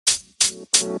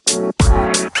Hey,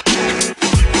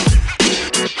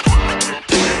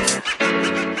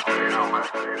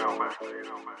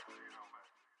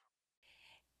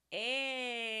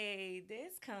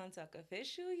 this CumTalk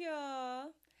official,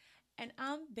 y'all. And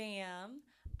I'm Bam.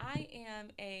 I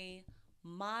am a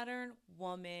modern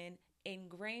woman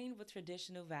ingrained with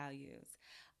traditional values.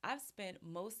 I've spent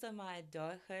most of my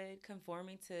adulthood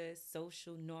conforming to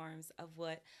social norms of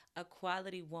what a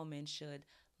quality woman should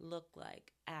look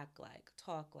like, act like,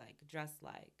 talk like, dress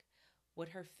like, what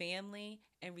her family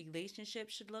and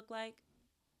relationships should look like.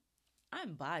 I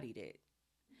embodied it.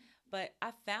 But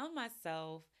I found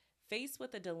myself faced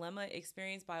with a dilemma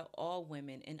experienced by all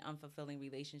women in unfulfilling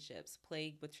relationships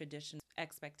plagued with traditional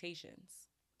expectations.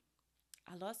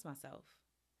 I lost myself.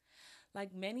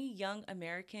 Like many young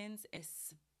Americans,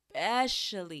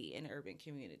 especially in urban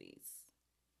communities,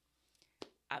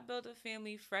 I built a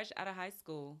family fresh out of high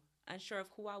school, unsure of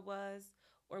who I was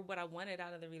or what I wanted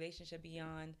out of the relationship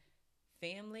beyond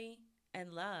family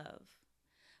and love.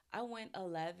 I went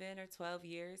 11 or 12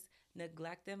 years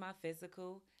neglecting my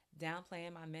physical,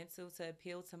 downplaying my mental to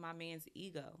appeal to my man's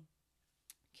ego,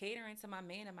 catering to my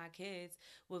man and my kids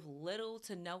with little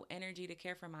to no energy to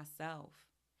care for myself.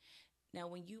 Now,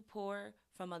 when you pour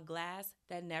from a glass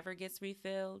that never gets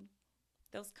refilled,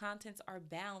 those contents are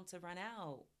bound to run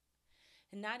out.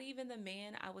 And not even the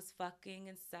man I was fucking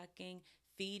and sucking,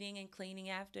 feeding and cleaning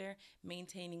after,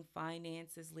 maintaining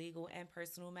finances, legal, and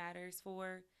personal matters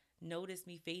for, noticed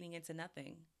me fading into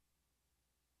nothing.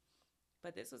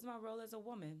 But this was my role as a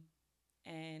woman.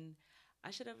 And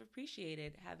I should have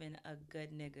appreciated having a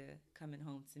good nigga coming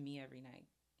home to me every night.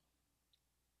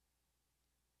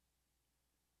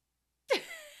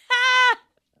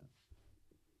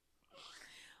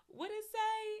 What it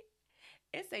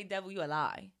say? It say, devil, you a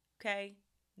lie. Okay?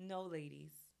 No,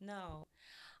 ladies. No.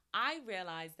 I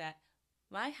realized that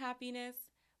my happiness,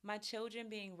 my children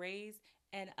being raised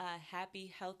in a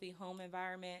happy, healthy home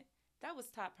environment, that was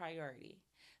top priority.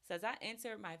 So as I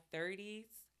entered my 30s,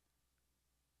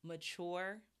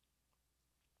 mature,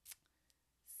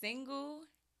 single,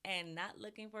 and not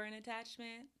looking for an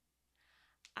attachment,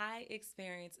 I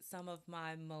experienced some of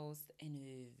my most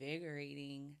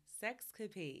invigorating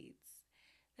sexcapades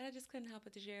that I just couldn't help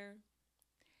but to share.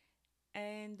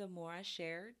 And the more I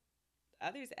shared,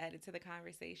 others added to the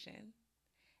conversation.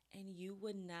 And you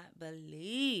would not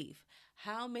believe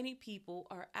how many people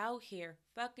are out here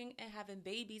fucking and having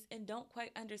babies and don't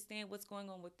quite understand what's going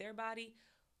on with their body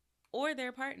or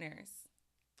their partners.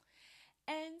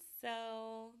 And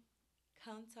so,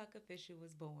 Come Talk Official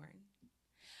was born.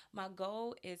 My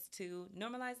goal is to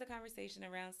normalize the conversation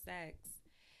around sex,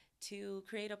 to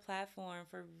create a platform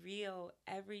for real,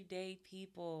 everyday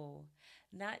people,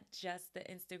 not just the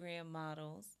Instagram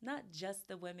models, not just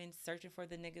the women searching for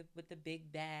the nigga with the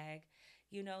big bag.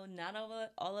 You know, not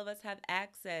all of us have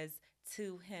access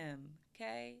to him,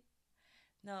 okay?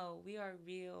 No, we are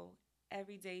real,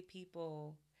 everyday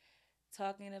people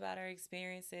talking about our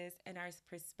experiences and our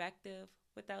perspective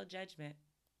without judgment.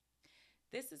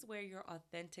 This is where your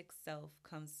authentic self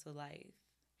comes to life,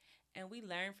 and we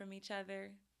learn from each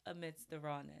other amidst the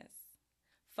rawness.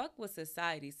 Fuck what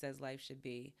society says life should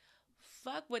be.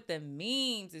 Fuck what the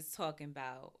memes is talking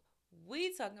about.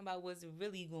 We talking about what's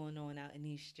really going on out in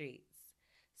these streets.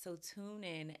 So tune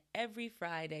in every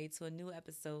Friday to a new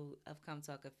episode of Come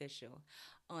Talk Official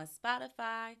on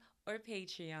Spotify or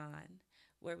Patreon,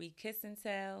 where we kiss and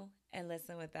tell and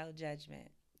listen without judgment.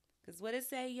 Cause what it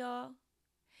say, y'all?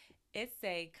 It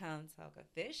say Come Talk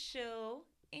Official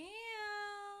and